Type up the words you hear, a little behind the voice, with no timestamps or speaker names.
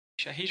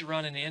He's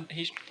running in.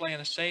 He's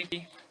playing a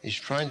safety. He's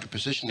trying to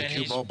position the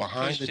cue ball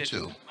behind the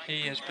two.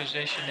 He has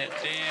positioned it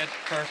dead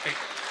perfect.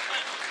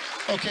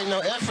 Okay, now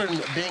Efren,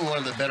 being one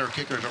of the better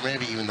kickers, or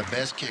maybe even the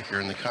best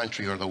kicker in the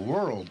country or the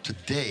world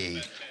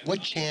today,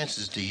 what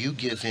chances do you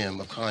give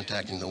him of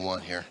contacting the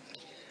one here?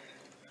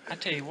 I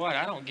tell you what,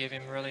 I don't give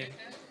him really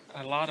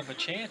a lot of a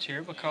chance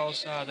here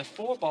because the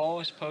 4 ball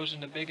is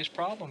posing the biggest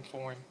problem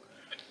for him.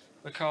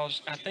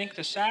 Because I think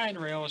the side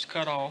rail is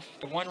cut off,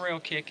 the 1 rail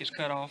kick is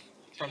cut off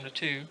from the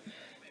 2,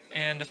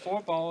 and the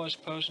 4 ball is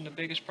posing the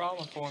biggest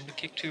problem for him to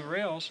kick 2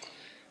 rails,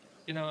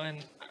 you know,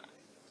 and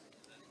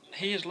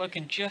he is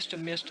looking just to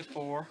miss the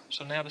 4,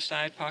 so now the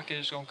side pocket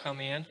is going to come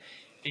in.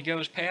 He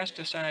goes past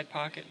the side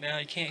pocket, now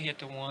he can't hit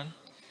the 1,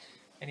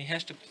 and he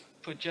has to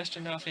put just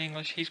enough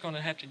English. He's going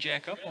to have to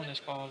jack up on this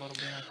ball a little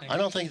bit, I think. I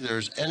don't think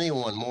there's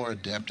anyone more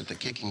adept at the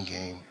kicking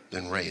game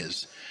than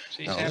Reyes.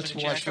 So now let's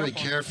watch very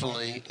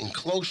carefully and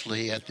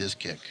closely at this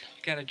kick.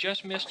 Got to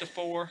just miss the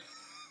 4,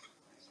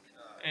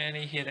 and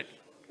he hit it.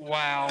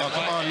 Wow. Oh,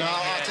 come on now,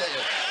 I'll tell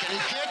you. Can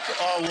he kick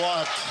or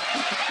what?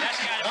 That's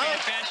got to be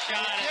the best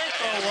shot. Kick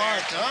or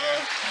what, huh?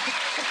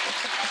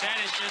 That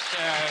is just,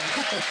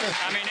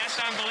 I mean, that's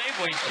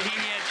unbelievable. He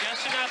had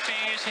just enough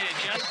phase, hit it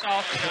just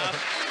soft enough,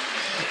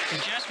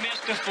 just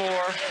missed the 4.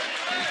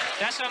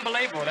 That's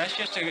unbelievable. That's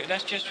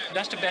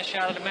the best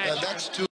shot of the match. That's too